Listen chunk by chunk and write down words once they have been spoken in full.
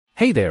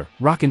Hey there,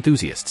 rock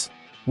enthusiasts!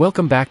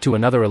 Welcome back to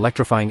another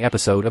electrifying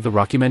episode of the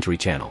Rockumentary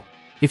Channel.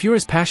 If you're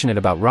as passionate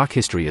about rock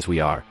history as we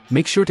are,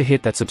 make sure to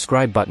hit that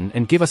subscribe button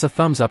and give us a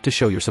thumbs up to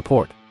show your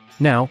support.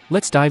 Now,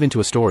 let's dive into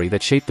a story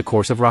that shaped the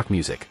course of rock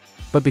music.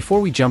 But before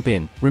we jump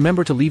in,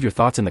 remember to leave your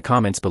thoughts in the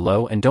comments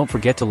below and don't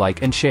forget to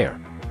like and share.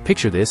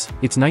 Picture this,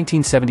 it's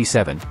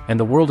 1977, and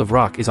the world of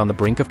rock is on the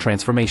brink of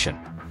transformation.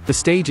 The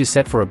stage is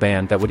set for a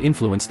band that would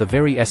influence the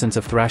very essence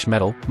of thrash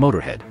metal,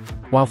 Motörhead.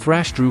 While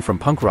thrash drew from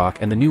punk rock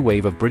and the new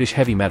wave of British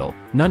heavy metal,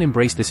 none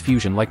embraced this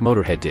fusion like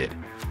Motörhead did.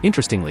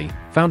 Interestingly,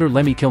 founder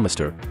Lemmy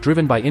Kilmister,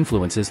 driven by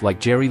influences like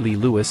Jerry Lee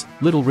Lewis,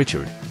 Little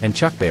Richard, and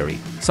Chuck Berry,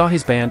 saw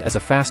his band as a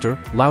faster,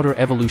 louder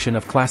evolution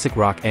of classic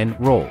rock and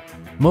roll.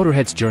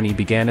 Motörhead's journey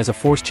began as a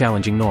force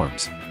challenging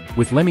norms.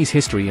 With Lemmy's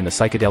history in the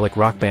psychedelic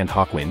rock band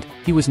Hawkwind,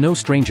 he was no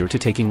stranger to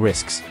taking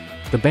risks.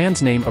 The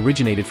band's name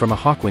originated from a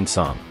Hawkwind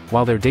song,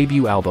 while their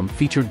debut album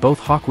featured both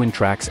Hawkwind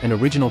tracks and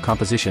original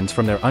compositions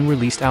from their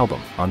unreleased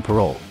album, On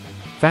Parole.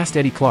 Fast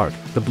Eddie Clarke,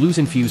 the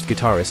blues-infused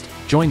guitarist,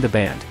 joined the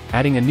band,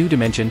 adding a new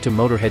dimension to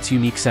Motörhead's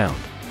unique sound.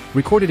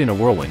 Recorded in a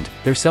whirlwind,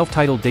 their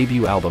self-titled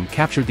debut album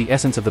captured the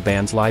essence of the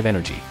band's live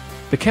energy.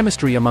 The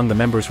chemistry among the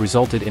members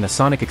resulted in a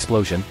sonic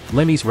explosion.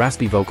 Lemmy's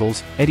raspy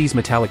vocals, Eddie's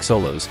metallic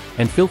solos,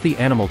 and Filthy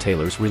Animal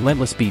Taylor's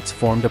relentless beats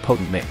formed a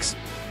potent mix.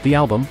 The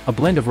album, a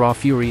blend of raw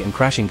fury and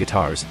crashing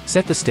guitars,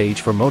 set the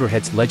stage for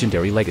Motörhead's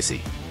legendary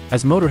legacy.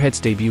 As Motörhead's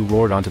debut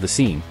roared onto the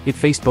scene, it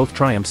faced both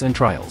triumphs and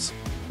trials.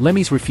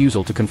 Lemmy's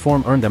refusal to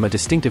conform earned them a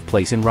distinctive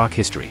place in rock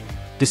history.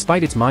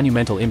 Despite its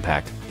monumental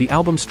impact, the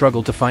album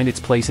struggled to find its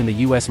place in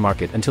the US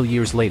market until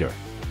years later.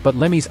 But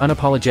Lemmy's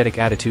unapologetic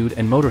attitude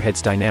and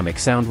Motörhead's dynamic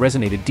sound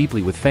resonated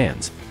deeply with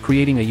fans,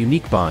 creating a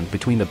unique bond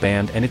between the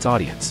band and its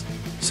audience.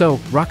 So,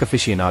 rock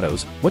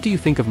aficionados, what do you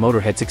think of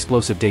Motörhead's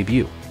explosive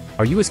debut?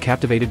 Are you as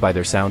captivated by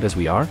their sound as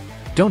we are?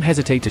 Don't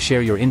hesitate to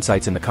share your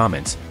insights in the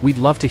comments, we'd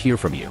love to hear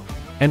from you.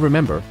 And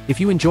remember, if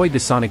you enjoyed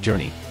this sonic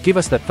journey, give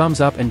us that thumbs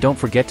up and don't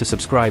forget to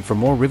subscribe for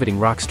more riveting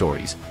rock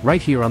stories,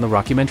 right here on the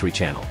Rockumentary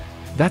Channel.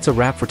 That's a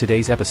wrap for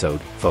today's episode,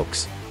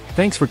 folks.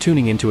 Thanks for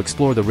tuning in to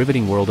explore the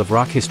riveting world of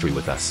rock history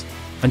with us.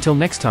 Until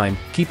next time,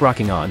 keep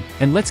rocking on,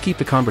 and let's keep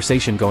the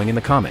conversation going in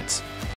the comments.